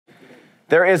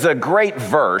There is a great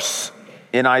verse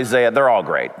in Isaiah. They're all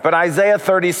great. But Isaiah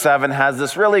 37 has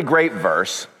this really great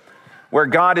verse where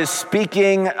God is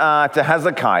speaking to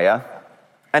Hezekiah,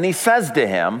 and he says to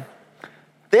him,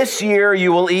 "This year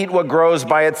you will eat what grows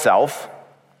by itself.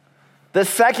 The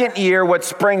second year, what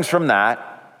springs from that.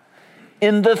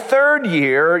 In the third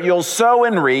year, you'll sow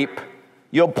and reap.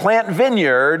 You'll plant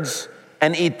vineyards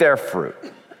and eat their fruit."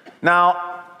 Now,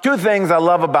 two things I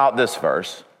love about this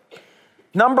verse.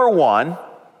 Number one,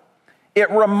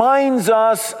 it reminds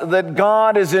us that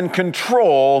God is in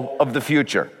control of the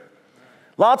future.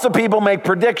 Lots of people make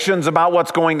predictions about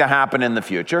what's going to happen in the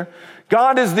future.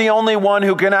 God is the only one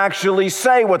who can actually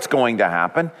say what's going to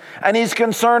happen, and he's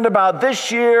concerned about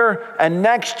this year and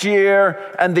next year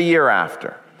and the year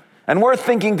after. And we're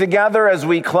thinking together as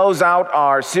we close out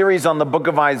our series on the book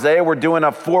of Isaiah. We're doing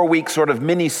a 4-week sort of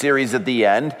mini-series at the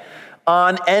end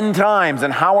on end times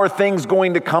and how are things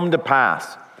going to come to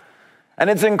pass.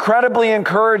 And it's incredibly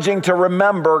encouraging to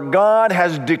remember God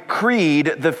has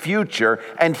decreed the future,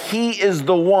 and he is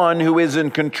the one who is in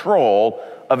control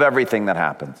of everything that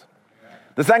happens.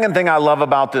 The second thing I love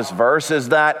about this verse is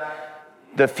that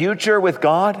the future with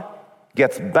God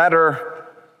gets better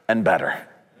and better.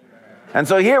 And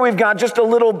so here we've got just a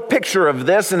little picture of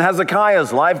this in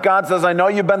Hezekiah's life. God says, "I know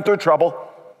you've been through trouble.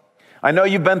 I know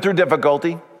you've been through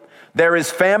difficulty. There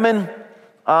is famine.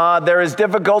 There is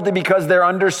difficulty because they're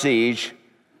under siege.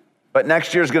 But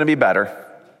next year is going to be better.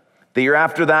 The year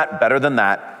after that, better than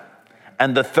that.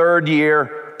 And the third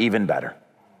year, even better."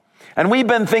 And we've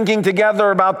been thinking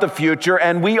together about the future,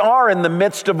 and we are in the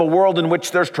midst of a world in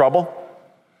which there's trouble,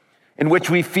 in which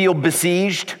we feel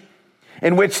besieged,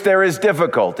 in which there is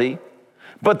difficulty.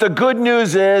 But the good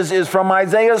news is from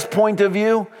Isaiah's point of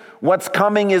view, what's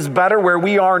coming is better where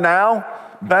we are now,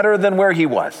 better than where he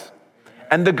was.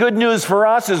 And the good news for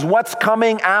us is what's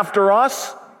coming after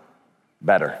us,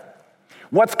 better.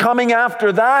 What's coming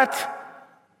after that,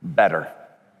 better.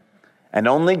 And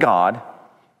only God,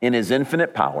 in his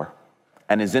infinite power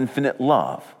and his infinite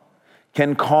love,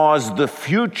 can cause the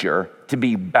future to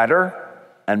be better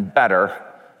and better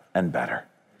and better.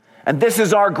 And this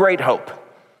is our great hope.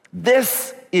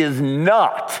 This is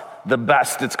not the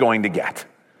best it's going to get.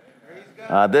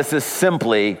 This is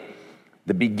simply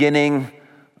the beginning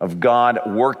of God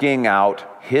working out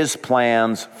his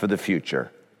plans for the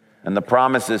future. And the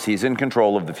promise is he's in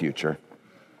control of the future,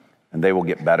 and they will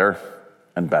get better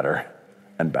and better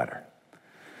and better.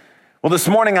 Well, this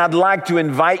morning I'd like to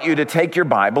invite you to take your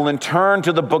Bible and turn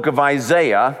to the book of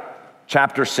Isaiah,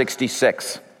 chapter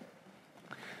 66.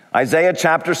 Isaiah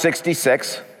chapter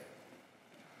 66.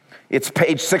 It's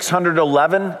page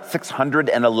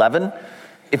 611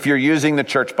 if you're using the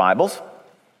church Bibles.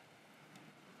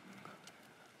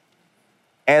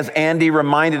 As Andy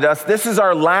reminded us, this is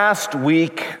our last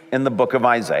week in the book of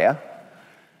Isaiah.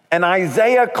 And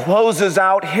Isaiah closes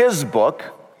out his book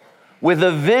with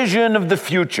a vision of the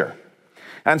future.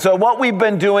 And so what we've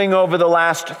been doing over the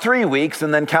last 3 weeks,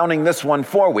 and then counting this one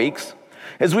 4 weeks,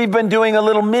 is we've been doing a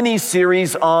little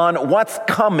mini-series on what's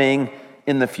coming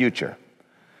in the future.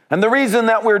 And the reason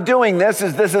that we're doing this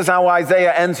is how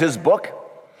Isaiah ends his book.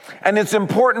 And it's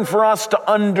important for us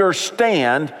to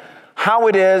understand how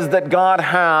it is that God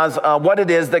has, what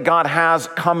it is that God has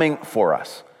coming for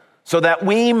us, so that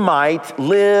we might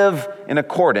live in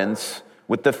accordance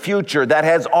with the future that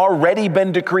has already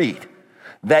been decreed,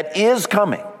 that is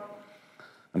coming.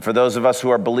 And for those of us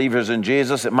who are believers in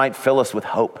Jesus, it might fill us with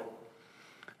hope.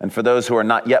 And for those who are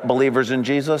not yet believers in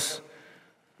Jesus,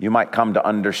 you might come to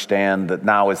understand that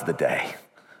now is the day.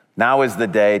 Now is the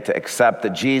day to accept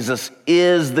that Jesus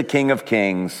is the King of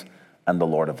Kings and the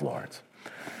Lord of Lords.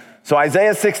 So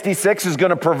Isaiah 66 is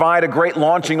going to provide a great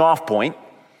launching off point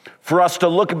for us to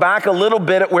look back a little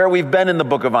bit at where we've been in the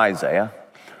book of Isaiah,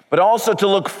 but also to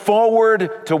look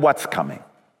forward to what's coming.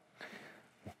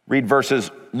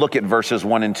 Look at verses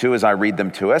 1 and 2 as I read them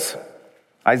to us.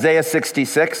 Isaiah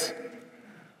 66.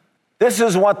 This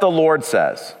is what the Lord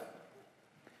says.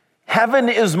 "Heaven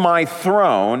is my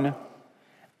throne,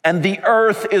 and the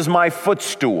earth is my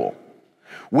footstool.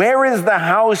 Where is the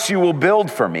house you will build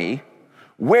for me?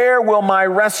 Where will my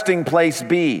resting place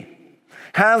be?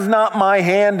 Has not my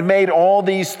hand made all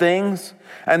these things?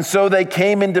 And so they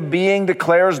came into being,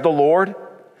 declares the Lord.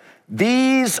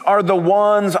 These are the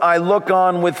ones I look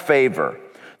on with favor,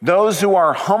 those who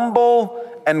are humble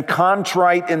and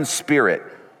contrite in spirit,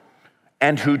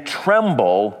 and who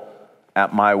tremble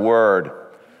at my word."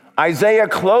 Isaiah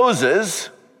closes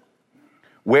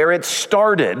where it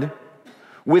started,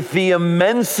 with the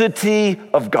immensity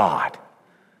of God.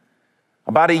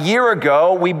 About a year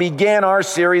ago, we began our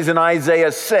series in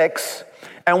Isaiah 6,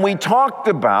 And we talked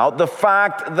about the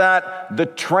fact that the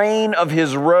train of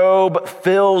his robe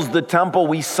fills the temple.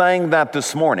 We sang that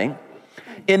this morning.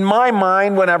 In my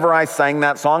mind, whenever I sang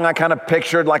that song, I kind of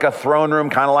pictured like a throne room,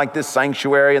 kind of like this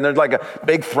sanctuary, and there's like a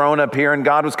big throne up here, and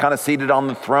God was kind of seated on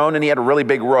the throne, and he had a really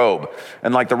big robe,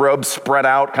 and like the robe spread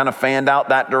out, kind of fanned out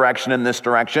that direction and this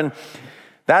direction.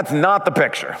 That's not the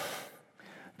picture.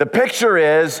 The picture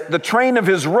is the train of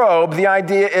his robe. The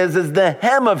idea is the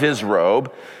hem of his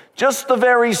robe, just the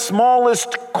very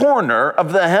smallest corner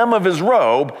of the hem of his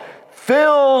robe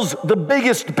fills the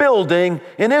biggest building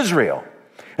in Israel.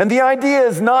 And the idea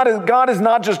is God is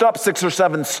not just up 6 or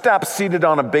 7 steps seated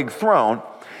on a big throne.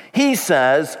 He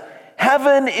says,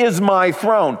 heaven is my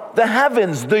throne. The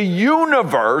heavens, the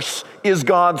universe is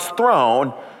God's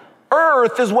throne.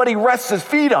 Earth is what he rests his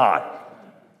feet on.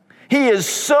 He is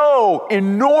so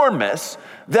enormous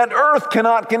that earth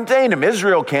cannot contain him.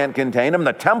 Israel can't contain him.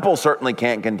 The temple certainly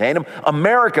can't contain him.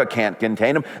 America can't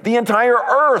contain him. The entire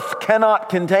earth cannot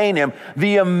contain him.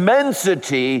 The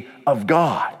immensity of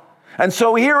God. And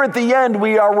so here at the end,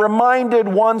 we are reminded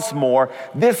once more,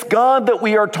 this God that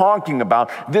we are talking about,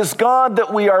 this God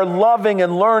that we are loving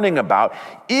and learning about,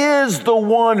 is the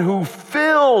one who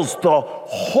fills the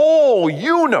whole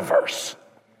universe.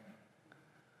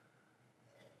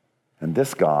 And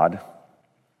this God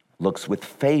looks with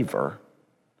favor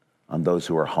on those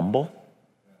who are humble,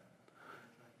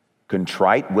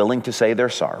 contrite, willing to say they're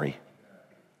sorry,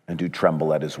 and who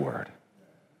tremble at his word.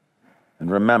 And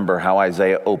remember how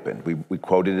Isaiah opened. We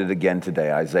quoted it again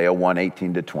today, Isaiah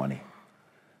 1:18-20.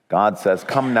 God says,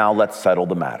 come now, let's settle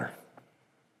the matter.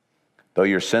 Though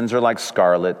your sins are like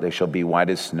scarlet, they shall be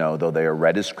white as snow. Though they are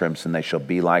red as crimson, they shall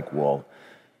be like wool.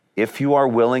 If you are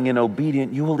willing and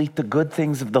obedient, you will eat the good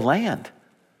things of the land.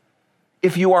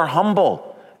 If you are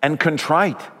humble and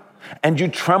contrite and you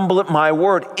tremble at my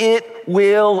word, it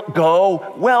will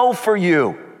go well for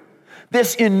you.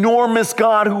 This enormous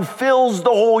God who fills the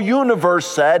whole universe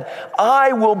said,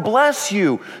 I will bless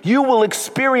you. You will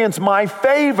experience my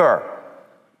favor.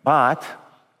 But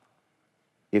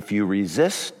if you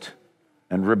resist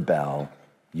and rebel,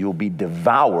 you'll be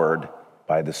devoured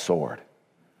by the sword.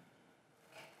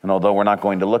 And although we're not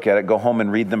going to look at it, go home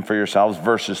and read them for yourselves.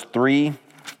 Verses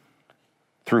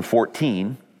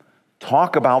 3-14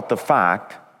 talk about the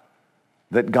fact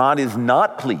that God is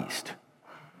not pleased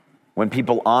when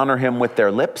people honor him with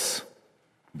their lips,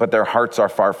 but their hearts are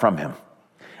far from him.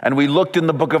 And we looked in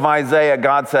the book of Isaiah,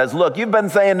 God says, look, you've been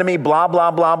saying to me, blah,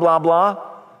 blah, blah, blah, blah.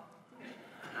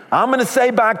 I'm going to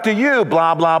say back to you,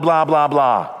 blah, blah, blah, blah,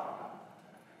 blah.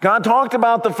 God talked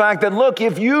about the fact that, look,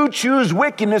 if you choose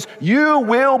wickedness, you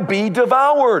will be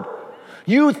devoured.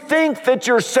 You think that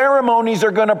your ceremonies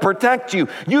are going to protect you.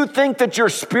 You think that your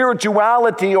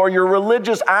spirituality or your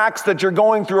religious acts that you're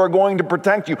going through are going to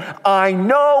protect you. I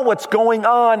know what's going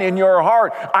on in your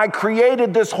heart. I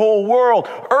created this whole world.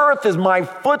 Earth is my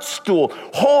footstool.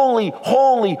 Holy,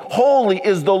 holy, holy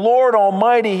is the Lord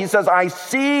Almighty. He says, I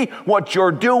see what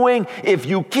you're doing. If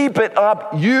you keep it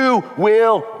up, you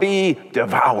will be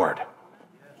devoured.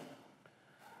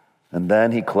 And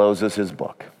then he closes his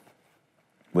book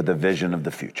with a vision of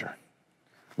the future.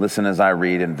 Listen as I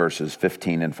read in verses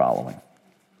 15 and following.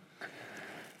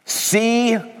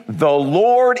 See, the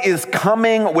Lord is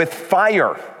coming with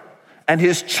fire, and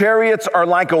his chariots are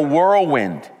like a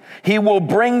whirlwind. He will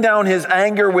bring down his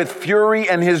anger with fury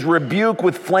and his rebuke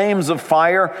with flames of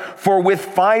fire. For with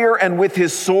fire and with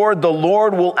his sword, the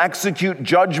Lord will execute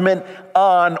judgment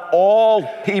on all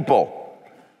people,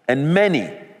 and many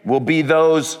will be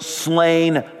those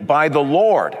slain by the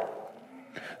Lord.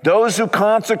 Those who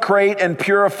consecrate and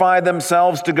purify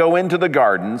themselves to go into the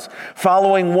gardens,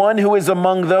 following one who is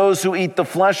among those who eat the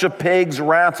flesh of pigs,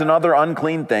 rats, and other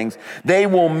unclean things, they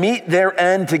will meet their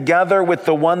end together with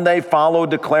the one they follow,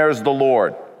 declares the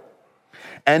Lord.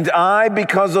 And I,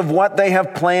 because of what they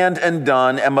have planned and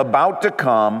done, am about to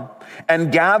come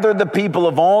and gather the people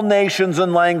of all nations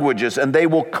and languages, and they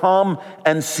will come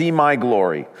and see my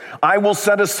glory. I will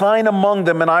set a sign among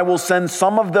them, and I will send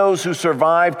some of those who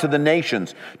survive to the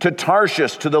nations, to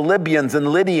Tarshish, to the Libyans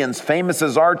and Lydians, famous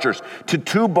as archers, to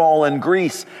Tubal and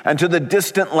Greece, and to the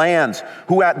distant lands,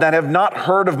 that have not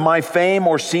heard of my fame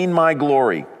or seen my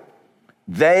glory.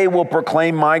 They will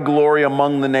proclaim my glory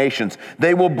among the nations.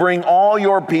 They will bring all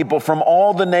your people from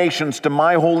all the nations to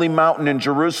my holy mountain in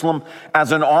Jerusalem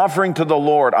as an offering to the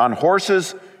Lord, on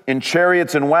horses, in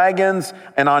chariots and wagons,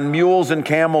 and on mules and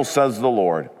camels, says the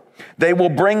Lord. They will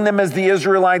bring them as the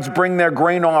Israelites bring their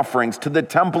grain offerings to the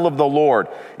temple of the Lord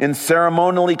in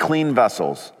ceremonially clean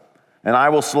vessels. And I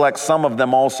will select some of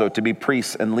them also to be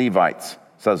priests and Levites,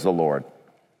 says the Lord.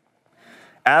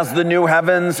 As the new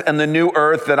heavens and the new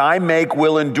earth that I make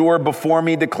will endure before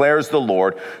me, declares the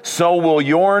Lord, so will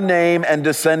your name and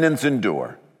descendants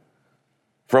endure.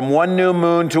 From one new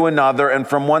moon to another, and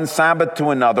from one Sabbath to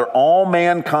another, all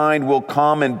mankind will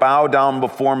come and bow down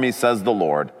before me, says the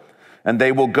Lord. And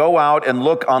they will go out and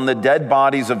look on the dead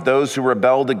bodies of those who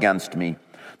rebelled against me.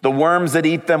 The worms that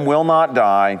eat them will not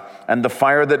die, and the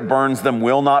fire that burns them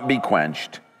will not be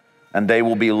quenched, and they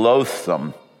will be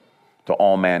loathsome to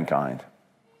all mankind.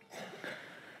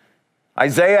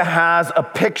 Isaiah has a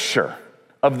picture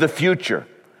of the future,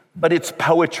 but it's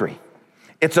poetry.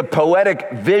 It's a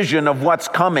poetic vision of what's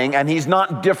coming, and he's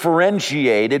not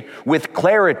differentiated with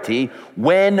clarity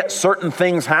when certain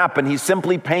things happen. He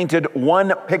simply painted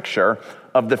one picture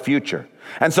of the future.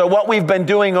 And so what we've been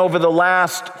doing over the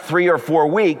last 3 or 4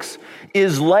 weeks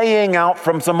is laying out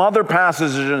from some other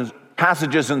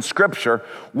passages in Scripture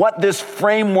what this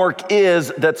framework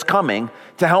is that's coming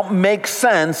to help make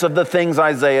sense of the things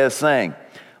Isaiah is saying.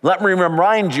 Let me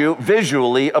remind you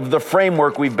visually of the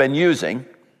framework we've been using.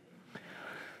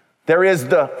 There is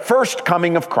the first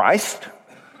coming of Christ.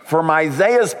 From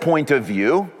Isaiah's point of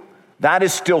view, that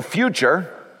is still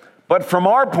future, but from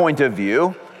our point of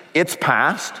view, it's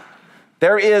past.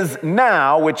 There is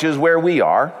now, which is where we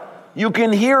are. You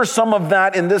can hear some of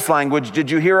that in this language.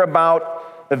 Did you hear about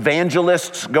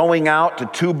evangelists going out to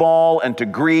Tubal and to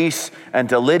Greece and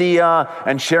to Lydia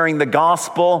and sharing the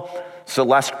gospel?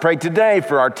 Celeste prayed today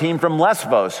for our team from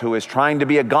Lesbos, who is trying to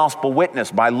be a gospel witness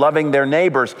by loving their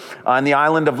neighbors on the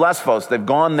island of Lesbos. They've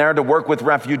gone there to work with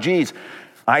refugees.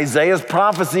 Isaiah's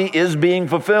prophecy is being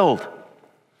fulfilled.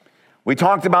 We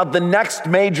talked about the next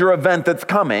major event that's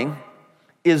coming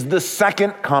is the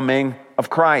second coming of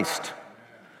Christ.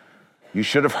 You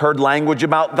should have heard language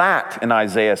about that in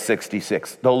Isaiah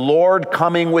 66. The Lord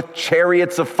coming with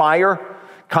chariots of fire,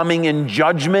 coming in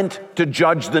judgment to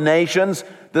judge the nations,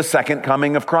 the second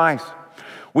coming of Christ.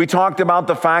 We talked about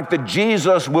the fact that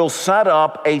Jesus will set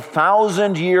up a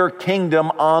 1,000-year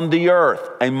kingdom on the earth,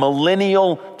 a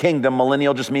millennial kingdom.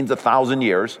 Millennial just means 1,000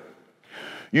 years.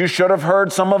 You should have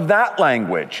heard some of that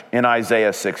language in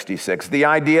Isaiah 66. The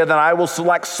idea that I will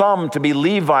select some to be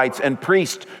Levites and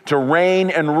priests to reign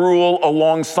and rule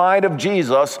alongside of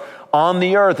Jesus on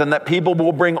the earth, and that people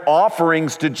will bring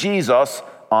offerings to Jesus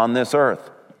on this earth.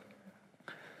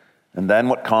 And then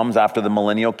what comes after the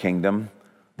millennial kingdom,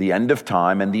 the end of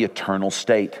time and the eternal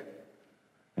state.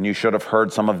 And you should have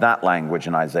heard some of that language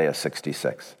in Isaiah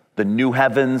 66. The new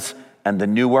heavens and the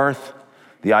new earth.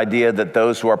 The idea that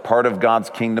those who are part of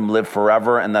God's kingdom live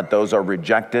forever and that those are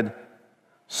rejected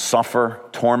suffer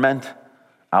torment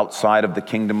outside of the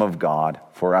kingdom of God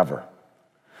forever.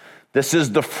 This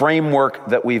is the framework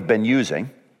that we've been using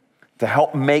to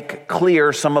help make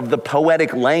clear some of the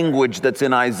poetic language that's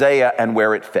in Isaiah and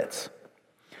where it fits.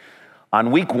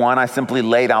 On week 1, I simply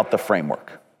laid out the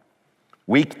framework.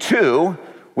 Week 2,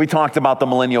 we talked about the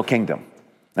millennial kingdom.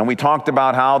 And we talked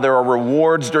about how there are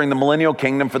rewards during the millennial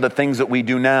kingdom for the things that we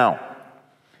do now.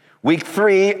 Week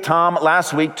 3, Tom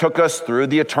last week took us through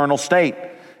the eternal state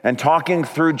and talking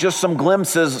through just some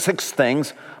glimpses, 6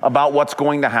 things about what's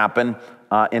going to happen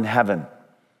in heaven.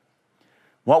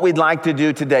 What we'd like to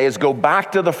do today is go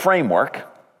back to the framework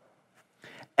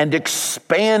and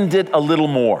expand it a little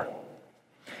more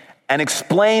and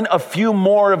explain a few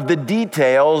more of the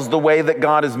details the way that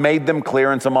God has made them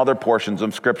clear in some other portions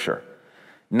of Scripture.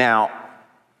 Now,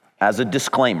 as a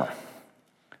disclaimer,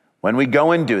 when we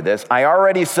go and do this, I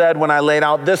already said when I laid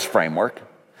out this framework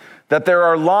that there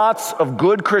are lots of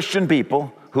good Christian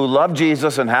people who love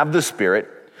Jesus and have the Spirit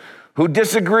who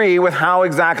disagree with how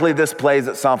exactly this plays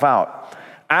itself out.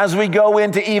 As we go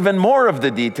into even more of the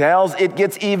details, it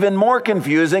gets even more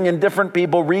confusing and different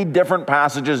people read different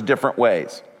passages different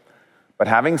ways. But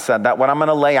having said that, what I'm going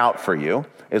to lay out for you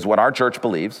is what our church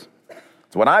believes.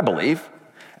 It's what I believe.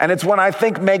 And it's what I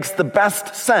think makes the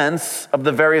best sense of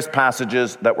the various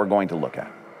passages that we're going to look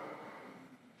at.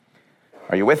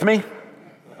 Are you with me?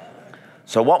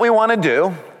 So what we want to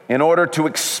do in order to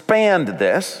expand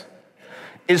this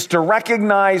is to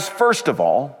recognize, first of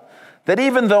all, that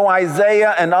even though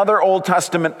Isaiah and other Old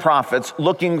Testament prophets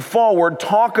looking forward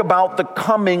talk about the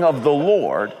coming of the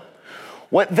Lord,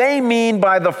 what they mean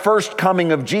by the first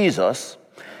coming of Jesus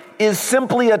is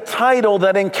simply a title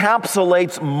that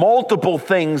encapsulates multiple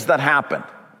things that happened.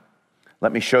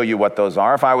 Let me show you what those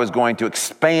are. If I was going to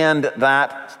expand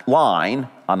that line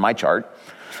on my chart,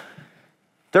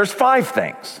 there's 5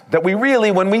 things that we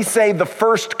really, when we say the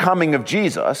first coming of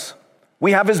Jesus,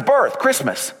 we have his birth,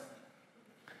 Christmas.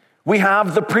 We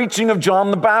have the preaching of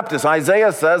John the Baptist.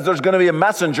 Isaiah says there's going to be a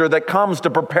messenger that comes to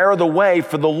prepare the way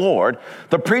for the Lord.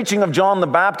 The preaching of John the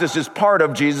Baptist is part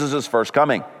of Jesus' first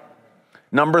coming.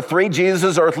 Number 3,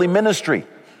 Jesus' earthly ministry.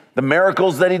 The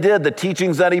miracles that he did, the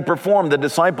teachings that he performed, the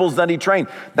disciples that he trained,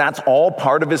 that's all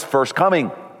part of his first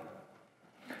coming.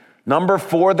 Number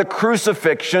 4, the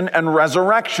crucifixion and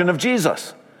resurrection of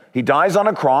Jesus. He dies on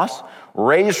a cross,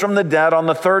 raised from the dead on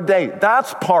the 3rd day.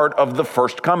 That's part of the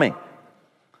first coming.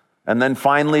 And then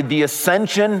finally, the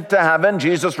ascension to heaven.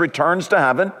 Jesus returns to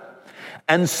heaven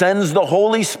and sends the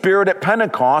Holy Spirit at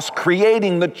Pentecost,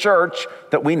 creating the church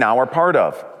that we now are part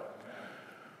of.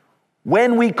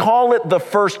 When we call it the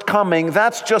first coming,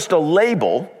 that's just a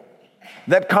label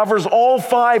that covers all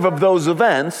 5 of those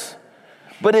events,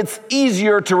 but it's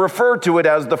easier to refer to it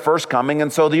as the first coming.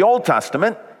 And so the Old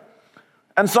Testament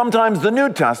and sometimes the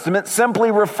New Testament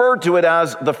simply refer to it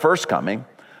as the first coming.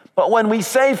 But when we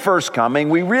say first coming,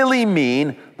 we really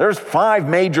mean there's 5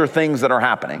 major things that are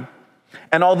happening.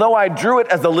 And although I drew it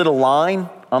as a little line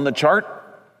on the chart,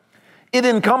 it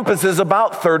encompasses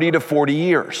about 30 to 40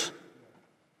 years.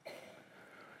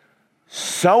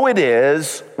 So it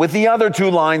is with the other 2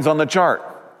 lines on the chart.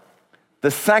 The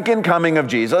second coming of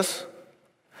Jesus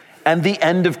and the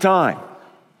end of time.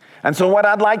 And so what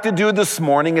I'd like to do this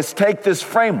morning is take this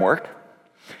framework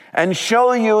and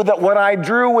show you that what I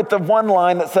drew with the one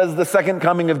line that says the second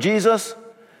coming of Jesus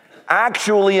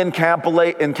actually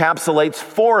encapsulates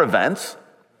 4 events,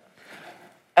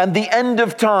 and the end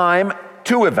of time,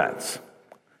 2 events.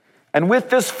 And with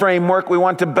this framework, we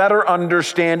want to better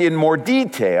understand in more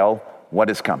detail what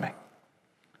is coming.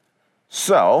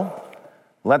 So,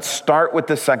 let's start with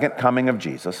the second coming of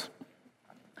Jesus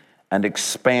and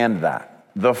expand that.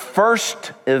 The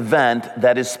first event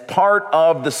that is part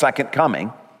of the second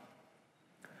coming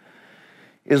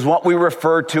is what we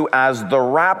refer to as the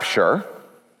rapture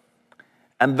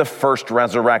and the first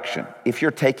resurrection. If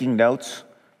you're taking notes,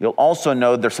 you'll also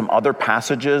know there's some other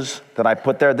passages that I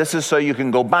put there. This is so you can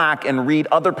go back and read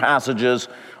other passages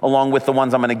along with the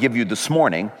ones I'm going to give you this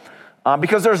morning,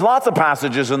 because there's lots of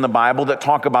passages in the Bible that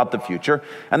talk about the future,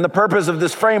 and the purpose of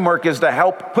this framework is to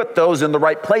help put those in the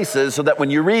right places so that when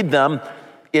you read them,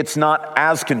 it's not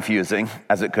as confusing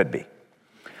as it could be.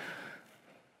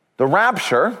 The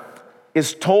rapture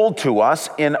is told to us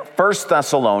in 1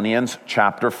 Thessalonians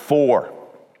chapter 4.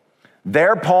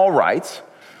 There Paul writes,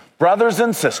 "Brothers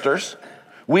and sisters,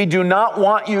 we do not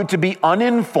want you to be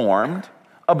uninformed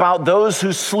about those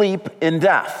who sleep in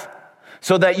death,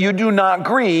 so that you do not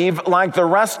grieve like the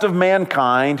rest of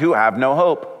mankind who have no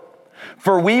hope.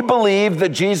 For we believe that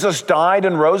Jesus died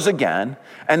and rose again,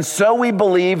 and so we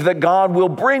believe that God will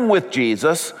bring with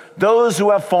Jesus those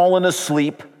who have fallen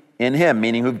asleep in him,"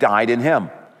 meaning who've died in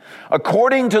him.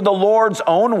 "According to the Lord's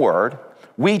own word,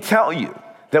 we tell you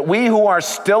that we who are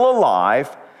still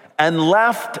alive and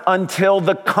left until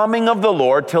the coming of the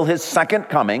Lord, till his second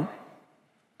coming,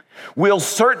 will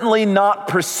certainly not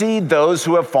precede those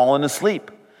who have fallen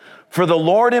asleep. For the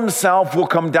Lord himself will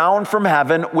come down from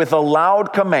heaven with a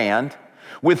loud command,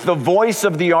 with the voice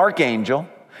of the archangel,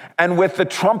 and with the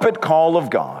trumpet call of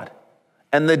God.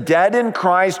 And the dead in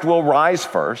Christ will rise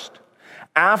first.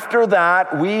 After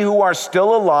that, we who are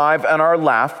still alive and are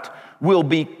left will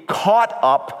be caught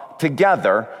up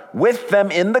together with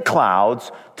them in the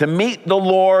clouds to meet the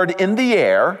Lord in the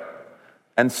air,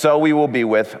 and so we will be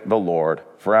with the Lord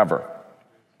forever."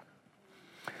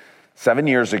 7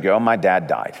 years ago, my dad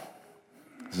died.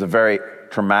 It was a very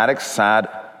traumatic, sad,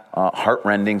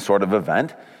 heartrending sort of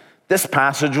event. This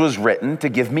passage was written to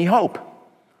give me hope.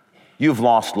 You've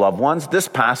lost loved ones. This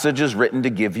passage is written to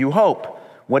give you hope.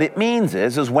 What it means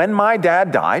is when my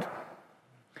dad died,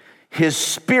 his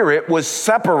spirit was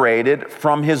separated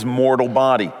from his mortal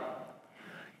body.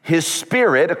 His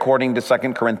spirit, according to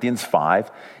 2 Corinthians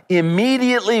 5,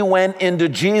 immediately went into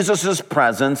Jesus'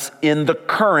 presence in the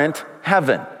current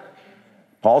heaven.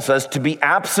 Paul says to be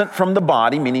absent from the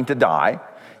body, meaning to die,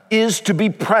 is to be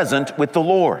present with the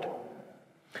Lord.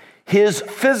 His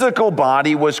physical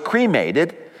body was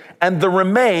cremated, and the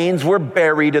remains were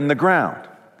buried in the ground.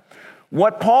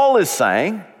 What Paul is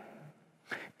saying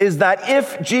is that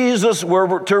if Jesus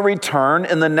were to return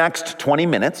in the next 20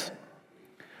 minutes,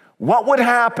 what would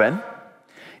happen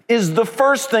is the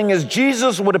first thing is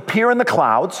Jesus would appear in the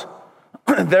clouds.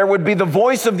 There would be the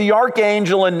voice of the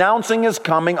archangel announcing his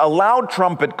coming, a loud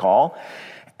trumpet call,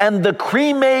 and the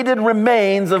cremated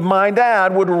remains of my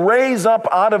dad would raise up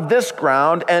out of this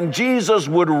ground, and Jesus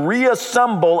would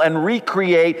reassemble and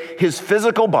recreate his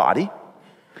physical body.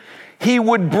 He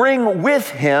would bring with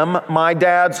him my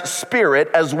dad's spirit,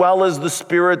 as well as the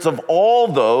spirits of all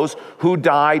those who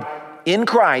died in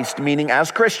Christ, meaning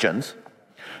as Christians,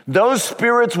 those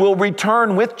spirits will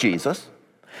return with Jesus.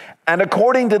 And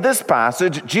according to this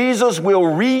passage, Jesus will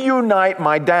reunite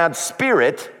my dad's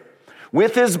spirit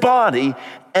with his body,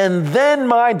 and then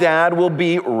my dad will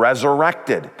be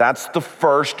resurrected. That's the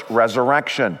first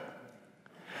resurrection.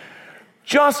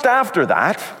 Just after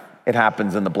that, it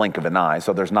happens in the blink of an eye,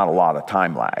 so there's not a lot of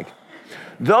time lag.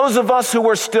 Those of us who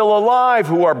are still alive,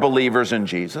 who are believers in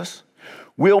Jesus,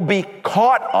 will be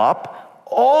caught up,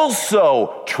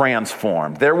 also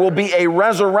transformed. There will be a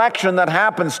resurrection that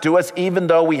happens to us even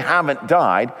though we haven't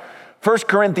died. 1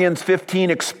 Corinthians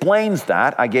 15 explains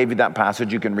that. I gave you that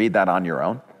passage. You can read that on your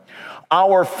own.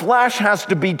 Our flesh has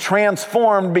to be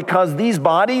transformed because these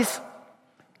bodies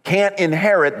can't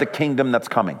inherit the kingdom that's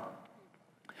coming.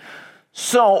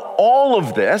 So all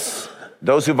of this,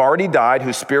 those who've already died,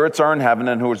 whose spirits are in heaven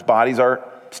and whose bodies are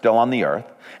still on the earth,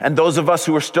 and those of us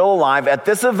who are still alive at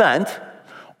this event,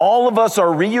 all of us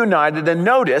are reunited. And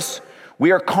notice,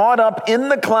 we are caught up in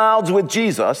the clouds with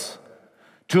Jesus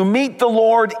to meet the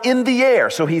Lord in the air.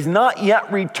 So he's not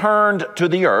yet returned to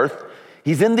the earth.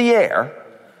 He's in the air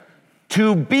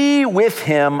to be with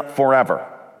him forever.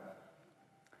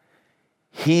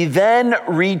 He then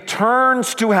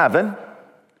returns to heaven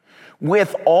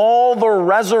with all the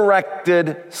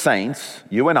resurrected saints,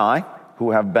 you and I,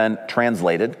 who have been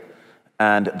translated,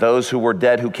 and those who were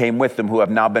dead who came with them, who have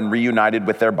now been reunited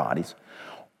with their bodies.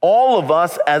 All of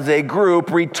us as a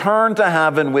group return to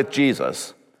heaven with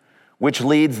Jesus, which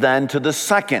leads then to the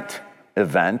second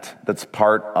event that's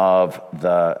part of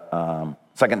the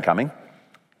second coming.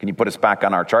 Can you put us back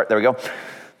on our chart? There we go.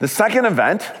 The second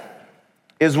event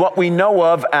is what we know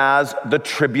of as the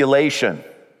tribulation.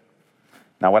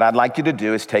 Now, what I'd like you to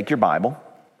do is take your Bible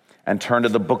and turn to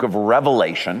the book of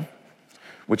Revelation,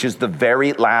 which is the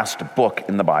very last book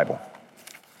in the Bible.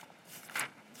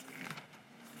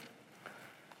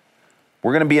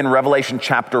 We're going to be in Revelation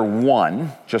chapter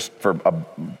 1, just for a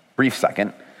brief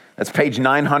second. That's page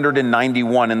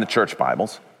 991 in the church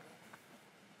Bibles.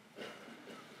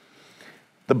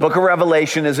 The book of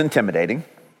Revelation is intimidating.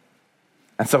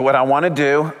 And so what I want to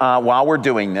do while we're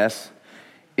doing this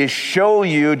is show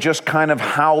you just kind of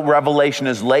how Revelation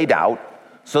is laid out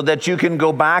so that you can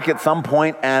go back at some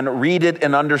point and read it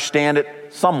and understand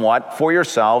it somewhat for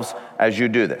yourselves as you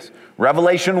do this.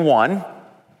 Revelation 1.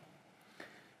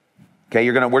 Okay,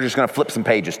 we're just going to flip some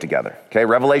pages together. Okay,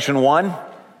 Revelation 1,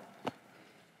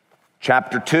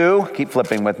 chapter 2, keep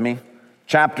flipping with me,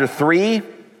 chapter 3,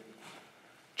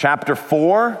 chapter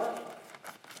 4,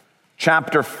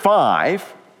 chapter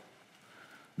 5.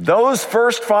 Those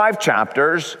first 5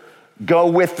 chapters go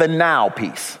with the now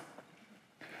piece.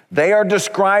 They are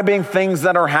describing things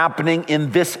that are happening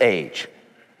in this age.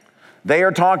 They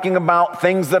are talking about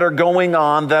things that are going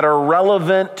on that are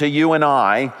relevant to you and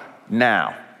I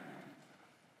now.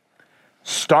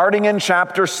 Starting in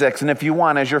chapter 6, and if you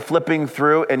want, as you're flipping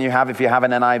through, and if you have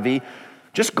an NIV,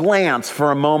 just glance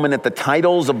for a moment at the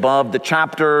titles above the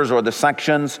chapters or the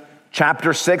sections.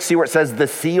 Chapter 6, see where it says the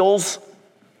seals?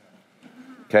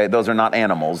 Okay, those are not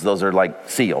animals. Those are like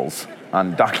seals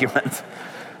on documents.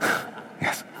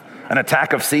 Yes, an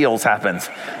attack of seals happens.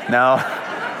 No,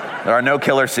 there are no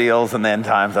killer seals in the end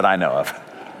times that I know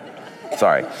of.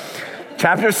 Sorry.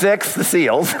 Chapter 6, the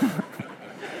seals.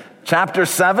 Chapter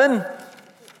 7,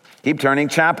 keep turning.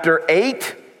 Chapter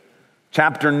 8,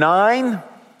 chapter 9,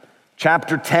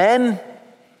 chapter 10,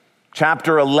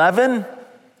 chapter 11,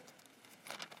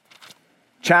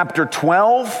 chapter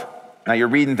 12. Now you're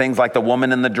reading things like the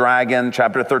woman and the dragon.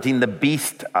 Chapter 13, the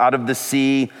beast out of the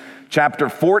sea. Chapter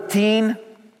 14,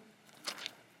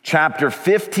 chapter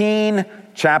 15,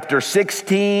 chapter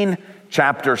 16,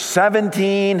 chapter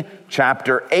 17,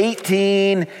 chapter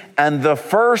 18, and the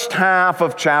first half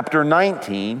of chapter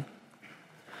 19.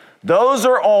 Those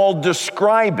are all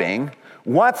describing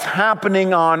what's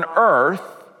happening on earth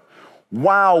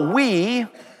while we,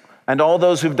 and all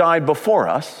those who've died before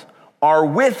us, are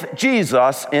with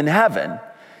Jesus in heaven.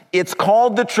 It's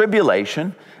called the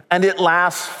tribulation, and it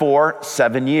lasts for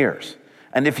 7 years.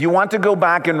 And if you want to go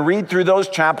back and read through those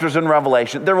chapters in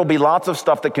Revelation, there will be lots of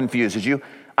stuff that confuses you.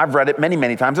 I've read it many,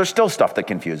 many times. There's still stuff that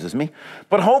confuses me.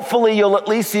 But hopefully you'll at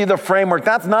least see the framework.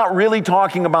 That's not really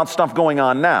talking about stuff going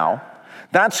on now.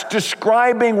 That's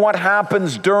describing what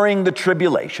happens during the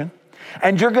tribulation.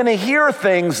 And you're going to hear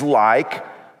things like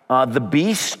the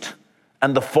beast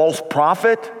and the false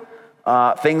prophet,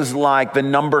 things like the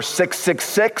number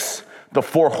 666, the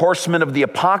 4 horsemen of the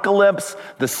apocalypse,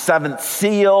 the 7th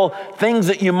seal, things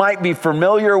that you might be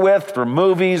familiar with from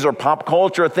movies or pop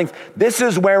culture, things. This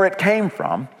is where it came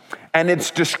from, and it's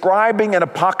describing in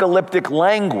apocalyptic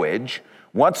language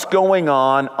what's going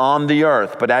on the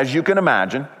earth. But as you can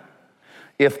imagine,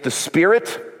 if the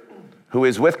Spirit who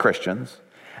is with Christians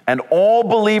and all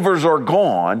believers are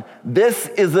gone, this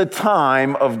is a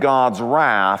time of God's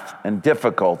wrath and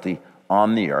difficulty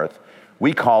on the earth.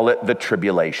 We call it the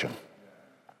tribulation.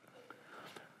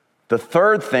 The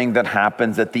third thing that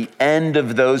happens at the end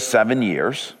of those 7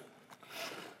 years,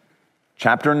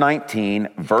 chapter 19,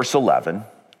 verse 11,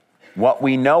 what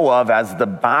we know of as the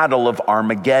Battle of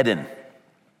Armageddon.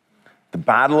 The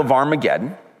Battle of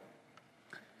Armageddon.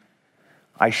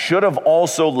 I should have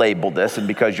also labeled this, and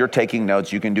because you're taking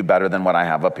notes, you can do better than what I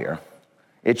have up here.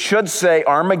 It should say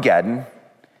Armageddon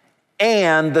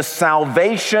and the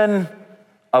salvation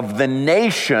of the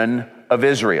nation of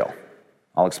Israel.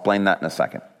 I'll explain that in a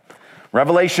second.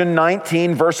 Revelation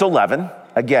 19, verse 11.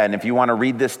 Again, if you want to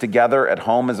read this together at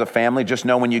home as a family, just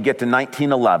know when you get to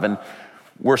 19:11,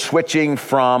 we're switching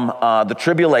from the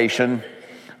tribulation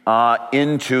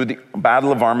into the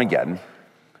Battle of Armageddon.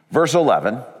 Verse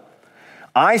 11.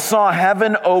 I saw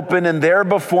heaven open, and there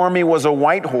before me was a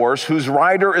white horse, whose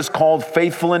rider is called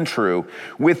Faithful and True.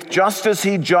 With justice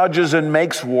he judges and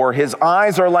makes war. His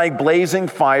eyes are like blazing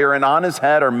fire, and on his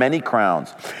head are many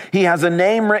crowns. He has a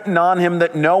name written on him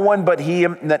that no one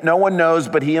knows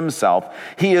but he himself.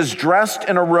 He is dressed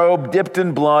in a robe dipped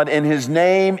in blood, and his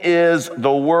name is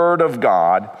the Word of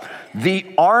God. The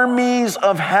armies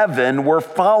of heaven were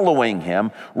following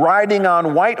him, riding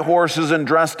on white horses and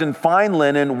dressed in fine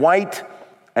linen, white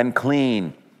and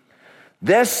clean.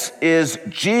 This is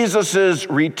Jesus'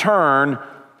 return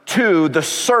to the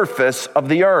surface of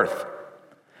the earth.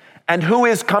 And who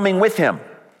is coming with him?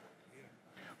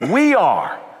 We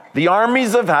are. The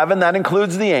armies of heaven, that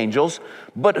includes the angels.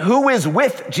 But who is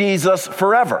with Jesus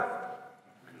forever?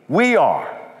 We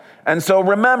are. And so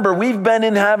remember, we've been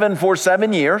in heaven for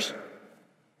 7 years.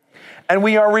 And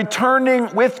we are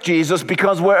returning with Jesus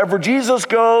because wherever Jesus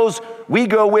goes, we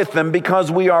go with him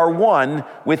because we are one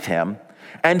with him.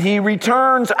 And he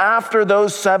returns after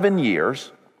those 7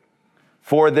 years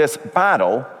for this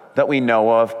battle that we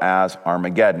know of as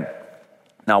Armageddon.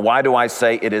 Now, why do I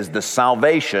say it is the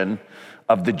salvation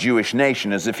of the Jewish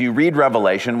nation? Is if you read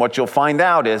Revelation, what you'll find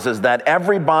out is that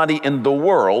everybody in the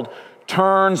world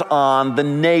turns on the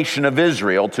nation of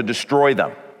Israel to destroy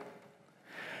them.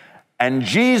 And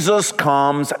Jesus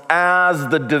comes as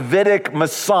the Davidic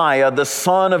Messiah, the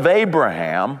son of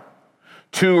Abraham,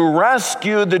 to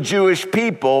rescue the Jewish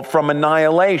people from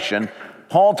annihilation.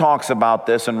 Paul talks about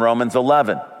this in Romans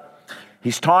 11.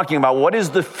 He's talking about what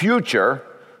is the future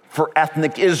for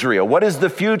ethnic Israel? What is the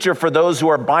future for those who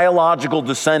are biological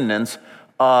descendants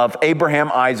of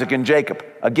Abraham, Isaac, and Jacob?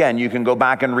 Again, you can go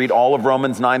back and read all of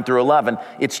Romans 9 through 11.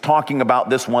 It's talking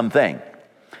about this one thing.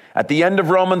 At the end of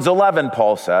Romans 11,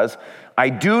 Paul says, I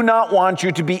do not want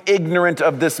you to be ignorant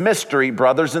of this mystery,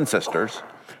 brothers and sisters,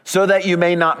 so that you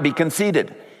may not be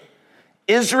conceited.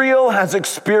 Israel has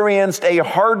experienced a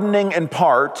hardening in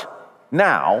part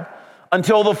now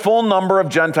until the full number of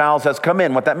Gentiles has come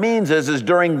in. What that means is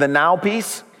during the now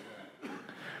peace,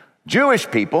 Jewish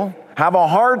people have a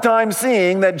hard time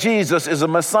seeing that Jesus is a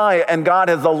Messiah, and God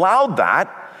has allowed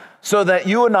that so that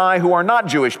you and I, who are not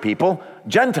Jewish people,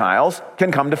 Gentiles,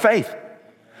 can come to faith.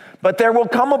 But there will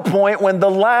come a point when the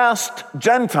last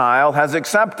Gentile has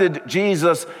accepted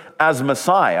Jesus as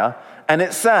Messiah, and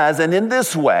it says, and in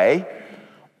this way,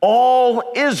 all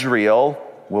Israel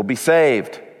will be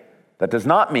saved. That does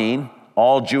not mean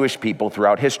all Jewish people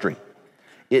throughout history.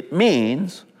 It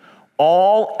means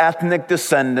all ethnic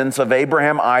descendants of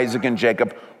Abraham, Isaac, and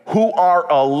Jacob who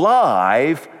are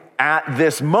alive at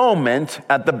this moment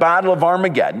at the Battle of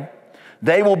Armageddon.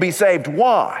 They will be saved.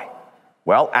 Why?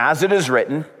 Well, as it is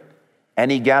written,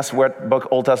 any guess what book,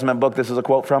 Old Testament book this is a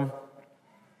quote from?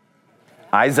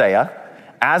 Isaiah.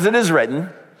 As it is written,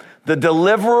 the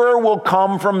deliverer will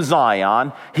come from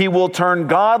Zion. He will turn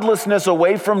godlessness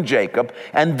away from Jacob.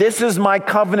 And this is my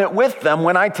covenant with them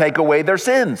when I take away their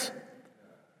sins.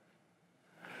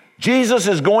 Jesus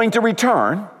is going to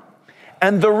return.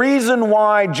 And the reason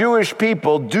why Jewish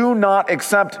people do not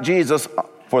accept Jesus,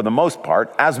 for the most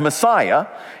part, as Messiah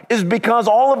is because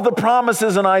all of the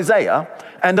promises in Isaiah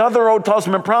and other Old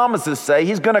Testament promises say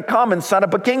he's going to come and set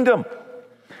up a kingdom.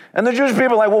 And the Jewish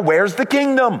people are like, well, where's the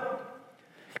kingdom?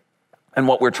 And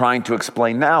what we're trying to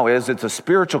explain now is it's a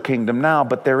spiritual kingdom now,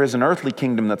 but there is an earthly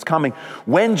kingdom that's coming.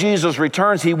 When Jesus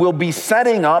returns, he will be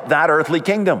setting up that earthly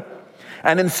kingdom.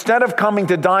 And instead of coming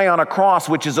to die on a cross,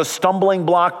 which is a stumbling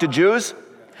block to Jews,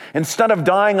 instead of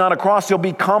dying on a cross, he'll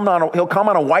come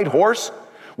on a white horse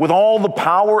with all the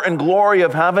power and glory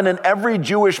of heaven, and every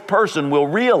Jewish person will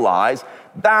realize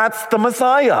that's the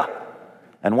Messiah.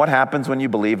 And what happens when you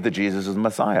believe that Jesus is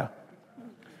Messiah?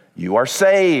 You are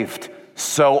saved.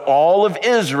 So all of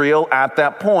Israel at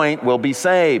that point will be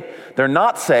saved. They're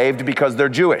not saved because they're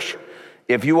Jewish.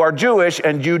 If you are Jewish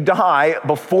and you die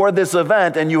before this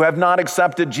event and you have not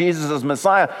accepted Jesus as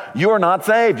Messiah, you're not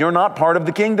saved. You're not part of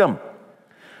the kingdom.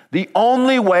 The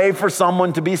only way for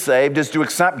someone to be saved is to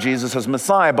accept Jesus as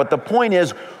Messiah. But the point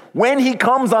is, when he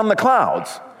comes on the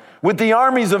clouds with the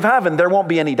armies of heaven, there won't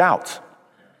be any doubts.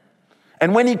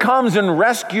 And when he comes and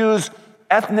rescues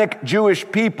ethnic Jewish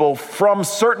people from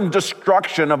certain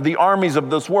destruction of the armies of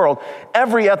this world,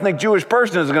 every ethnic Jewish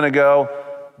person is going to go,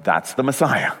 that's the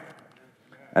Messiah.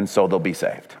 And so they'll be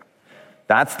saved.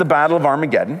 That's the Battle of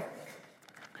Armageddon.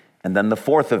 And then the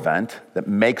fourth event that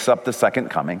makes up the second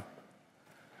coming.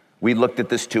 We looked at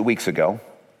this 2 weeks ago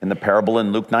in the parable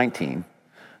in Luke 19.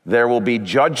 There will be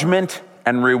judgment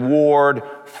and reward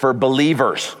for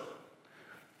believers.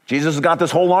 Jesus has got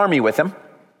this whole army with him.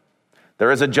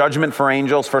 There is a judgment for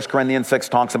angels. 1 Corinthians 6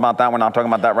 talks about that. We're not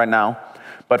talking about that right now.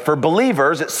 But for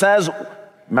believers, it says,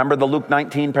 remember the Luke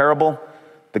 19 parable?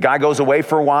 The guy goes away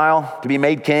for a while to be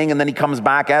made king, and then he comes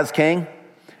back as king.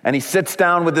 And he sits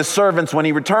down with his servants when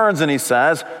he returns, and he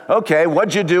says, okay,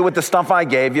 what'd you do with the stuff I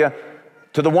gave you?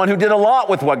 To the one who did a lot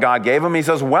with what God gave him, he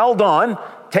says, well done,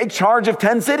 take charge of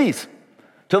 10 cities.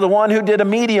 To the one who did a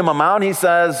medium amount, he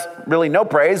says, really no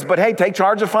praise, but hey, take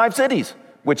charge of 5 cities,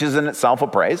 which is in itself a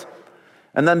praise.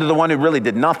 And then to the one who really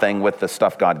did nothing with the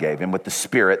stuff God gave him, with the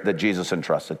spirit that Jesus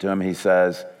entrusted to him, he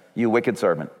says, you wicked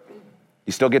servant.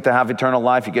 You still get to have eternal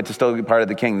life, you get to still be part of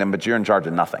the kingdom, but you're in charge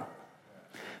of nothing.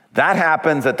 That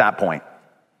happens at that point.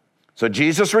 So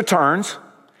Jesus returns,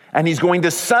 and he's going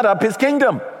to set up his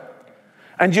kingdom.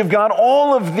 And you've got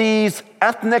all of these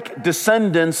ethnic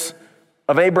descendants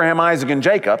of Abraham, Isaac, and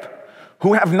Jacob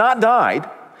who have not died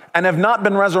and have not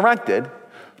been resurrected,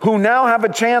 who now have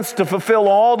a chance to fulfill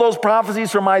all those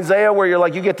prophecies from Isaiah where you're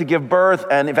like, you get to give birth,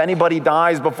 and if anybody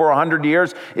dies before 100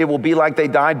 years, it will be like they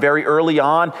died very early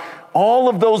on. All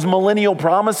of those millennial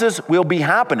promises will be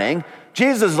happening.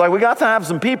 Jesus is like, we got to have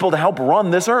some people to help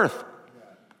run this earth.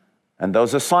 And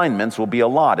those assignments will be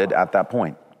allotted at that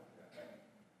point.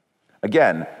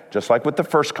 Again, just like with the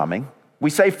first coming,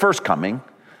 we say first coming,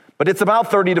 but it's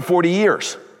about 30 to 40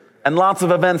 years and lots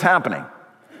of events happening.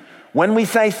 When we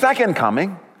say second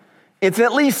coming, it's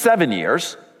at least 7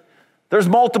 years. There's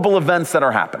multiple events that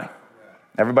are happening.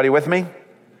 Everybody with me?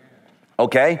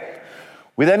 Okay.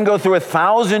 We then go through a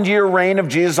 1,000-year reign of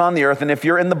Jesus on the earth, and if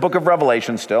you're in the book of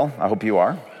Revelation still, I hope you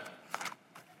are,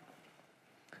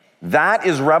 that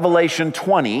is Revelation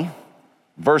 20,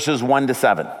 verses 1 to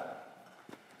 7.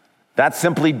 That's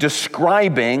simply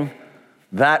describing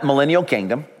that millennial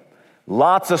kingdom.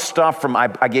 Lots of stuff from, I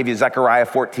gave you Zechariah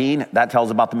 14. That tells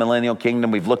about the millennial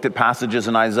kingdom. We've looked at passages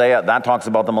in Isaiah. That talks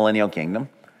about the millennial kingdom.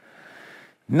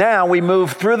 Now we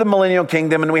move through the millennial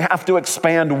kingdom, and we have to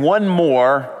expand one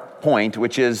more point,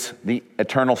 which is the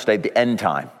eternal state, the end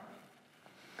time.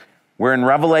 We're in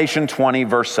Revelation 20,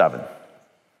 verse 7.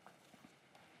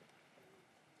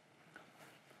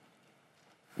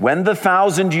 When the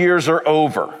 1,000 years are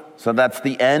over, so that's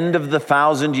the end of the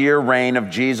 1,000-year reign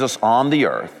of Jesus on the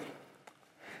earth,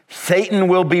 Satan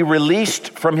will be released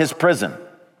from his prison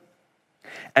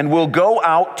and will go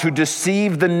out to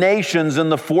deceive the nations in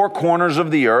the 4 corners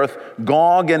of the earth,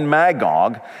 Gog and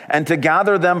Magog, and to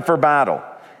gather them for battle.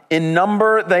 In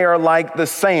number, they are like the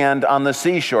sand on the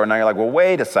seashore. Now you're like, well,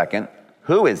 wait a second.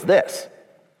 Who is this?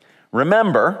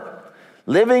 Remember,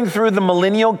 living through the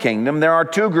millennial kingdom, there are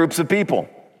 2 groups of people.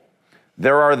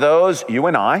 There are those, you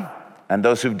and I, and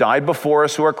those who've died before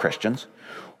us who are Christians,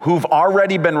 who've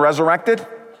already been resurrected,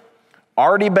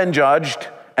 already been judged,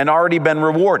 and already been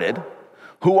rewarded,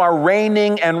 who are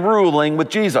reigning and ruling with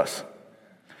Jesus.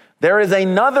 There is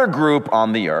another group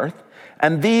on the earth,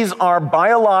 and these are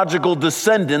biological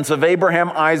descendants of Abraham,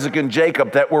 Isaac, and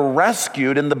Jacob that were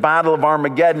rescued in the Battle of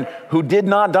Armageddon, who did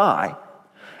not die,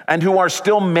 and who are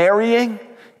still marrying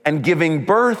and giving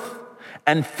birth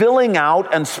and filling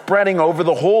out and spreading over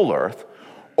the whole earth.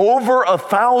 Over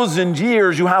 1,000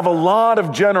 years, you have a lot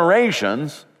of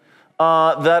generations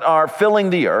that are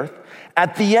filling the earth.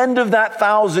 At the end of that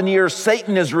 1,000 years,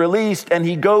 Satan is released, and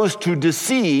he goes to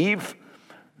deceive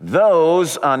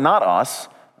those, not us,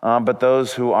 but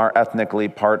those who are ethnically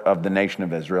part of the nation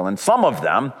of Israel. And some of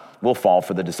them will fall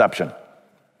for the deception.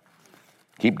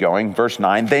 Keep going, verse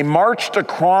 9. They marched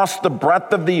across the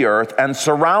breadth of the earth and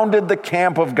surrounded the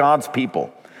camp of God's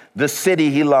people, the city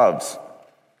he loves.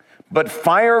 But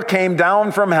fire came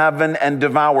down from heaven and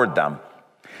devoured them.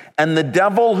 And the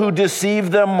devil who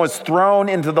deceived them was thrown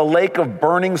into the lake of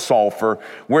burning sulfur,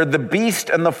 where the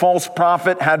beast and the false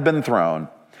prophet had been thrown.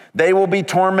 They will be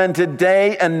tormented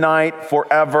day and night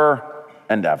forever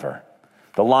and ever.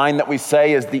 The line that we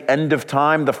say is the end of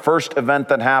time, the first event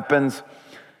that happens,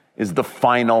 is the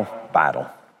final battle.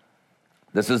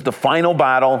 This is the final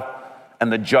battle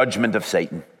and the judgment of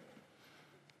Satan.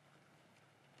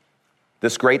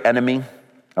 This great enemy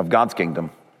of God's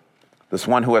kingdom, this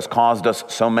one who has caused us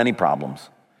so many problems,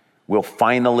 will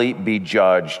finally be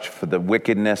judged for the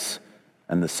wickedness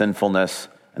and the sinfulness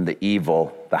and the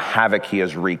evil, the havoc he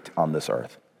has wreaked on this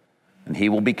earth. And he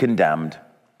will be condemned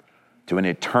to an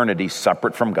eternity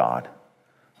separate from God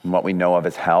in what we know of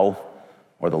as hell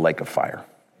or the lake of fire.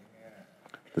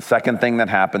 The second thing that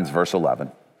happens, verse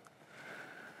 11.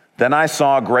 Then I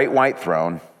saw a great white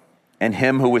throne and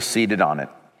him who was seated on it.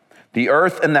 The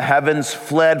earth and the heavens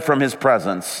fled from his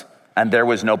presence, and there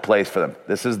was no place for them.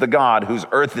 This is the God whose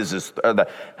earth is the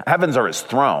heavens are his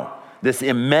throne. This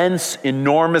immense,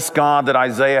 enormous God that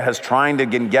Isaiah has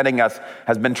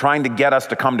been trying to get us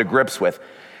to come to grips with.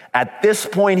 At this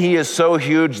point, he is so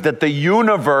huge that the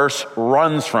universe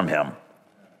runs from him.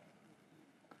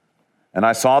 And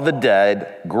I saw the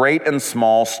dead, great and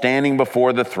small, standing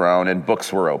before the throne, and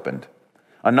books were opened.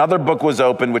 Another book was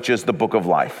opened, which is the book of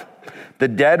life. The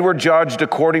dead were judged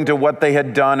according to what they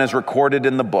had done as recorded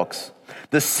in the books.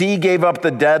 The sea gave up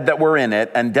the dead that were in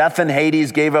it, and death and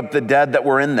Hades gave up the dead that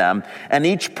were in them, and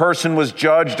each person was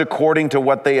judged according to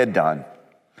what they had done.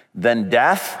 Then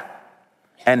death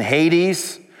and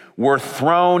Hades were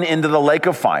thrown into the lake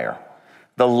of fire.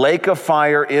 The lake of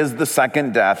fire is the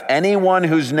second death. Anyone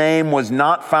whose name was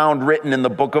not found written in the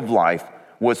book of life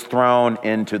was thrown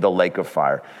into the lake of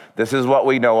fire. This is what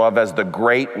we know of as the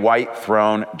great white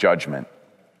throne judgment.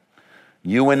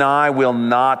 You and I will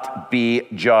not be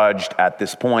judged at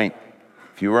this point.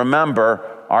 If you remember,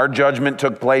 our judgment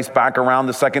took place back around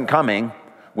the second coming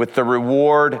with the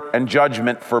reward and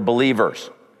judgment for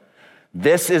believers.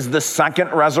 This is the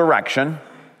second resurrection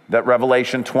that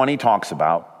Revelation 20 talks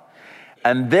about.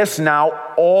 And this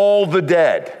now, all the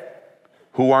dead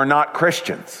who are not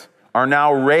Christians are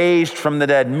now raised from the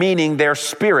dead, meaning their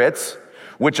spirits,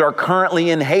 which are currently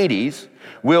in Hades,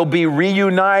 will be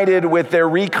reunited with their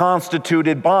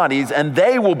reconstituted bodies, and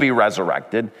they will be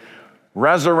resurrected,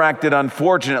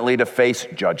 unfortunately, to face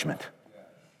judgment.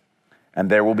 And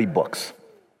there will be books.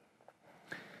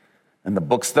 And the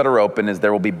books that are open is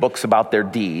there will be books about their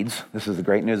deeds. This is the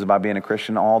great news about being a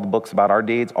Christian. All the books about our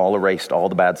deeds, all erased, all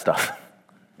the bad stuff.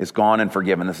 It's gone and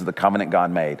forgiven. This is the covenant God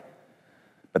made.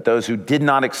 But those who did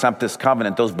not accept this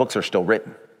covenant, those books are still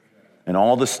written. And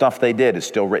all the stuff they did is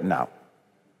still written out.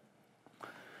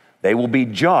 They will be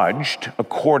judged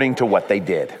according to what they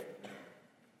did.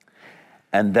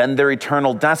 And then their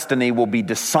eternal destiny will be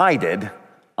decided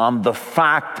on the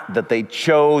fact that they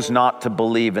chose not to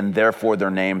believe, and therefore their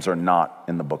names are not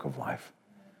in the book of life.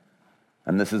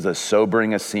 And this is as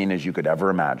sobering a scene as you could ever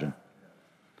imagine.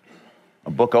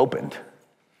 A book opened,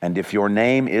 and if your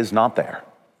name is not there,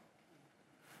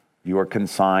 you are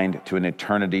consigned to an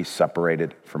eternity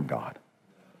separated from God.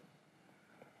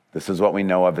 This is what we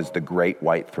know of as the great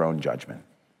white throne judgment.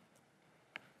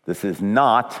 This is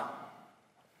not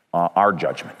our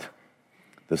judgment.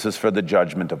 This is for the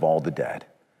judgment of all the dead.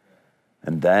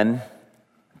 And then,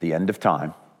 at the end of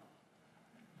time,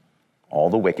 all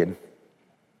the wicked,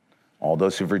 all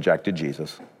those who've rejected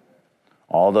Jesus,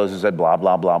 all those who said blah,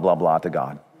 blah, blah, blah, blah to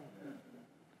God,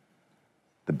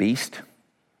 the beast,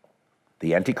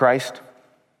 the Antichrist,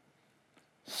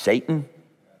 Satan,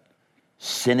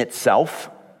 sin itself,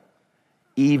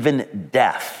 even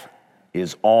death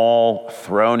is all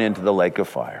thrown into the lake of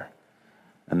fire.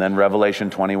 And then Revelation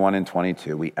 21 and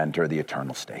 22, we enter the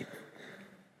eternal state.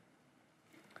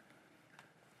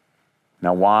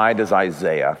 Now, why does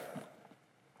Isaiah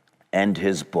end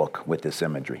his book with this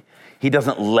imagery? He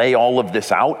doesn't lay all of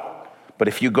this out, but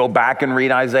if you go back and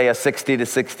read Isaiah 60 to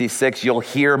 66, you'll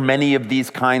hear many of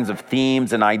these kinds of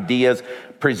themes and ideas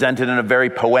presented in a very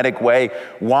poetic way.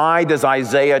 Why does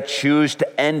Isaiah choose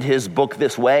to end his book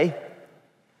this way?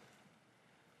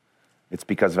 It's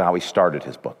because of how he started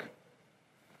his book.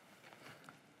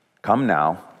 Come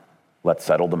now, let's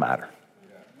settle the matter.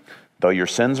 Though your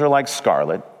sins are like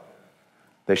scarlet,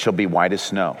 they shall be white as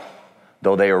snow.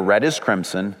 Though they are red as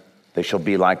crimson, they shall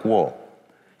be like wool.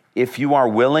 If you are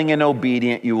willing and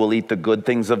obedient, you will eat the good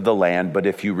things of the land. But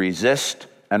if you resist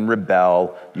and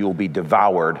rebel, you will be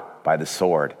devoured by the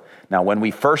sword. Now, when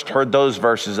we first heard those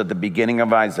verses at the beginning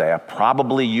of Isaiah,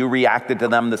 probably you reacted to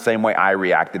them the same way I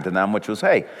reacted to them, which was,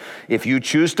 hey, if you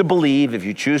choose to believe, if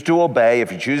you choose to obey,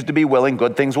 if you choose to be willing,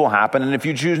 good things will happen. And if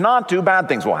you choose not to, bad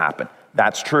things will happen.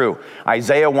 That's true.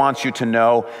 Isaiah wants you to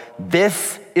know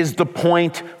this is the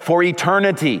point for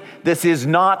eternity. This is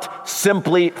not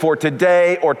simply for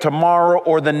today or tomorrow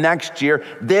or the next year.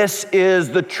 This is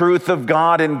the truth of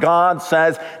God, and God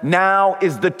says, now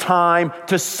is the time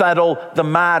to settle the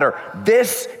matter.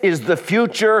 This is the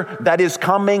future that is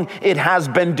coming. It has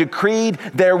been decreed.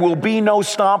 There will be no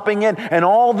stopping it, and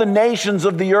all the nations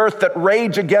of the earth that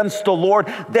rage against the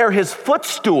Lord, they're his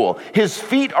footstool. His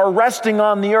feet are resting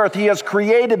on the earth. He has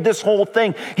created this whole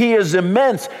thing. He is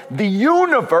immense. The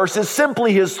universe is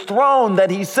simply his throne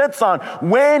that he sits on.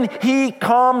 When he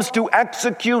comes to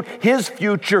execute his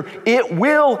future, it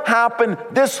will happen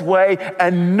this way,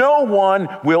 and no one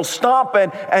will stop it.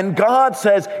 And God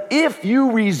says, if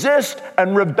you resist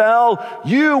and rebel,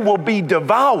 you will be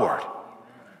devoured.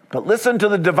 But listen to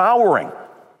the devouring.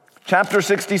 Chapter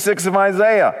 66 of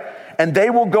Isaiah. And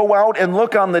they will go out and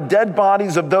look on the dead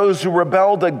bodies of those who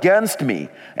rebelled against me,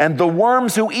 and the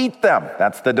worms who eat them,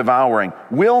 that's the devouring,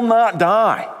 will not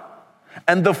die,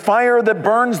 and the fire that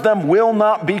burns them will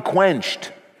not be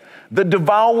quenched. The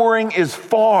devouring is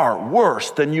far worse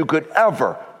than you could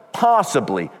ever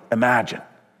possibly imagine.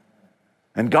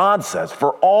 And God says,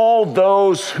 for all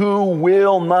those who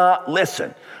will not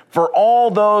listen, for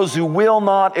all those who will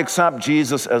not accept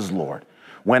Jesus as Lord,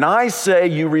 when I say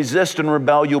you resist and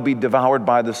rebel, you'll be devoured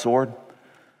by the sword,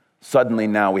 suddenly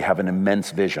now we have an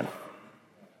immense vision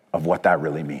of what that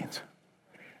really means.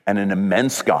 And an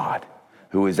immense God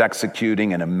who is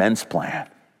executing an immense plan.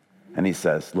 And he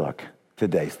says, look,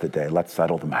 today's the day. Let's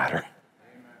settle the matter.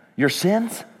 Your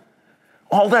sins,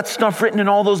 all that stuff written in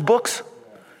all those books,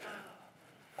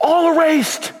 all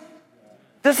erased.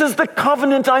 This is the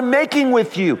covenant I'm making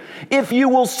with you. If you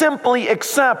will simply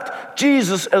accept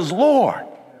Jesus as Lord,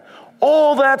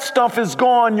 all that stuff is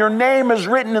gone. Your name is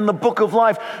written in the book of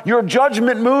life. Your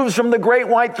judgment moves from the great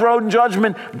white throne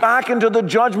judgment back into the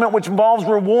judgment which involves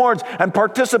rewards and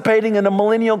participating in a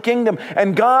millennial kingdom.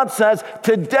 And God says,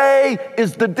 today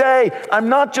is the day. I'm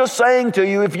not just saying to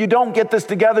you, if you don't get this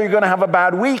together, you're going to have a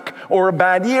bad week or a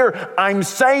bad year. I'm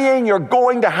saying you're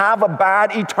going to have a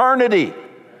bad eternity.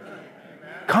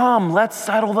 Come, let's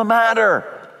settle the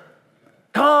matter.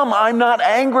 Come, I'm not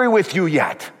angry with you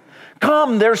yet.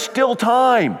 Come, there's still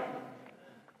time.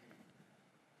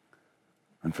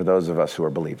 And for those of us who are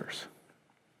believers,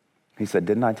 he said,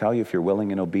 didn't I tell you if you're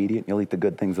willing and obedient, you'll eat the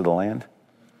good things of the land?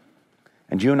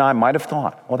 And you and I might have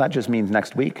thought, well, that just means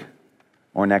next week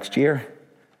or next year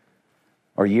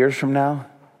or years from now.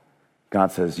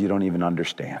 God says, you don't even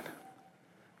understand.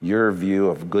 Your view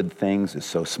of good things is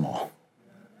so small.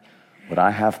 What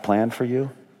I have planned for you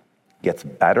gets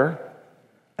better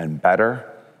and better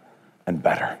and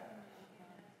better.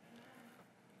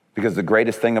 Because the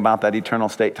greatest thing about that eternal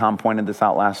state, Tom pointed this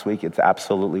out last week, it's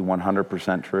absolutely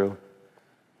 100% true.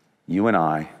 You and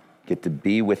I get to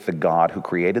be with the God who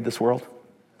created this world,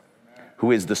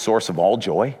 who is the source of all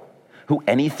joy, who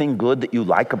anything good that you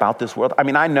like about this world. I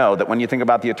mean, I know that when you think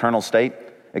about the eternal state,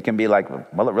 it can be like,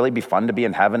 will it really be fun to be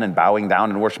in heaven and bowing down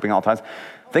and worshiping all times?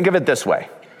 Think of it this way.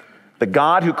 The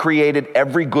God who created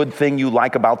every good thing you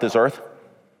like about this earth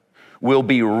will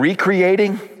be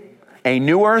recreating a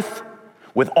new earth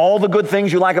with all the good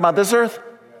things you like about this earth,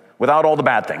 without all the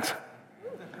bad things.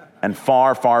 And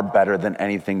far, far better than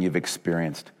anything you've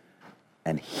experienced.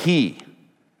 And he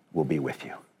will be with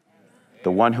you.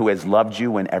 The one who has loved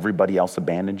you when everybody else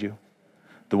abandoned you.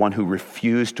 The one who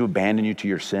refused to abandon you to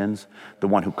your sins. The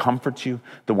one who comforts you.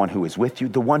 The one who is with you.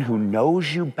 The one who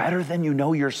knows you better than you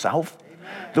know yourself.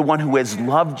 The one who has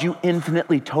loved you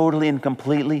infinitely, totally, and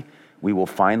completely. We will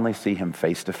finally see him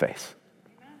face to face.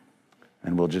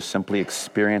 And we'll just simply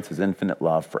experience his infinite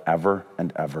love forever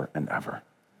and ever and ever.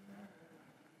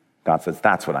 God says,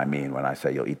 that's what I mean when I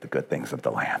say you'll eat the good things of the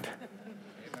land.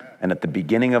 And at the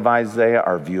beginning of Isaiah,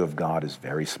 our view of God is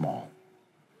very small.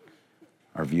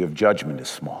 Our view of judgment is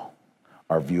small.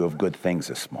 Our view of good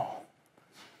things is small.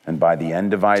 And by the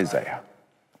end of Isaiah,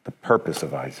 the purpose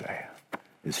of Isaiah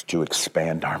is to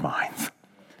expand our minds,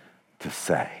 to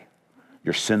say,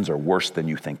 your sins are worse than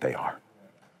you think they are.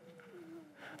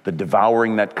 The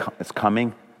devouring that is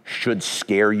coming should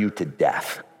scare you to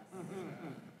death.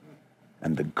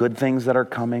 And the good things that are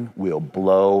coming will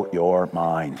blow your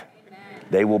mind.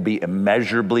 They will be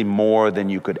immeasurably more than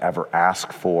you could ever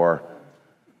ask for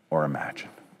or imagine.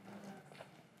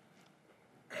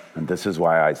 And this is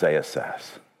why Isaiah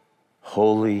says,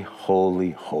 holy,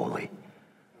 holy, holy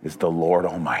is the Lord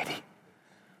Almighty.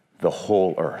 The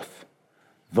whole earth,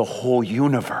 the whole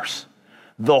universe,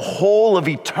 the whole of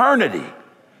eternity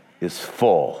is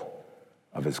full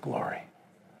of his glory.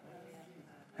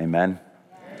 Amen?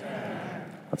 Amen.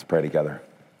 Let's pray together.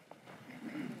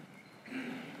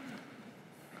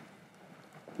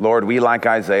 Lord, we, like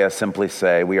Isaiah, simply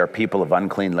say we are people of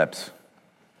unclean lips.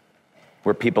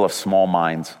 We're people of small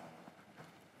minds.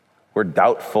 We're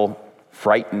doubtful,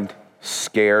 frightened,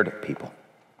 scared people.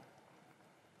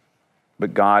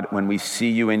 But God, when we see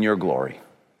you in your glory,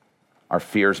 our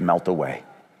fears melt away.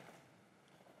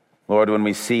 Lord, when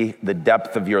we see the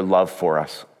depth of your love for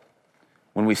us,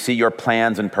 when we see your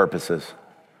plans and purposes,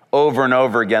 over and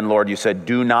over again, Lord, you said,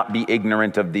 do not be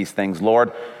ignorant of these things.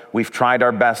 Lord, we've tried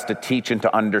our best to teach and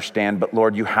to understand, but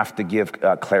Lord, you have to give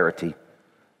clarity.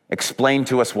 Explain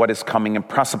to us what is coming.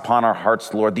 Impress upon our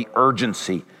hearts, Lord, the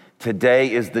urgency.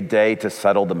 Today is the day to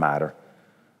settle the matter.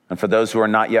 And for those who are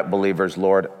not yet believers,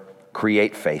 Lord,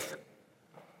 create faith.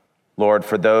 Lord,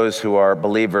 for those who are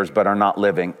believers but are not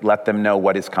living, let them know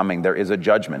what is coming. There is a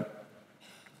judgment.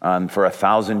 And for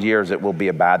 1,000 years, it will be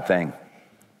a bad thing.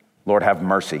 Lord, have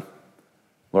mercy.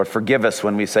 Lord, forgive us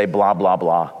when we say blah, blah,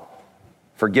 blah.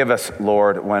 Forgive us,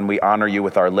 Lord, when we honor you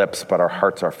with our lips, but our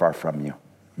hearts are far from you.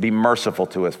 Be merciful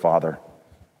to us, Father.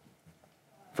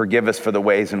 Forgive us for the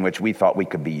ways in which we thought we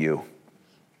could be you.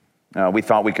 We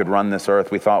thought we could run this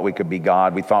earth. We thought we could be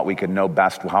God. We thought we could know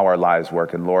best how our lives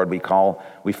work. And Lord, we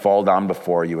fall down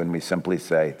before you and we simply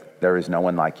say, there is no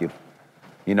one like you.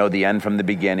 You know the end from the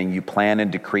beginning. You plan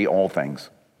and decree all things.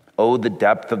 Oh, the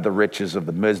depth of the riches of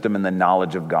the wisdom and the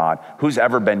knowledge of God. Who's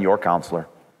ever been your counselor?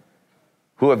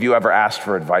 Who have you ever asked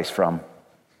for advice from?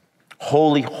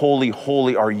 Holy, holy,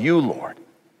 holy are you, Lord.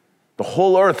 The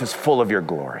whole earth is full of your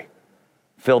glory.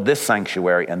 Fill this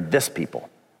sanctuary and this people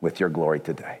with your glory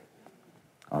today.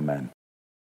 Amen.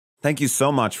 Thank you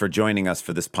so much for joining us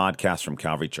for this podcast from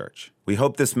Calvary Church. We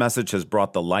hope this message has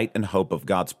brought the light and hope of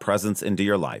God's presence into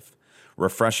your life,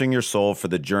 refreshing your soul for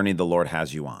the journey the Lord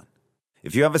has you on.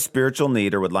 If you have a spiritual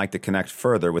need or would like to connect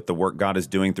further with the work God is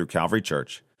doing through Calvary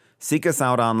Church, seek us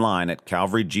out online at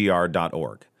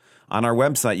calvarygr.org. On our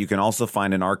website, you can also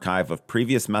find an archive of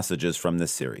previous messages from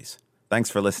this series. Thanks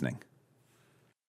for listening.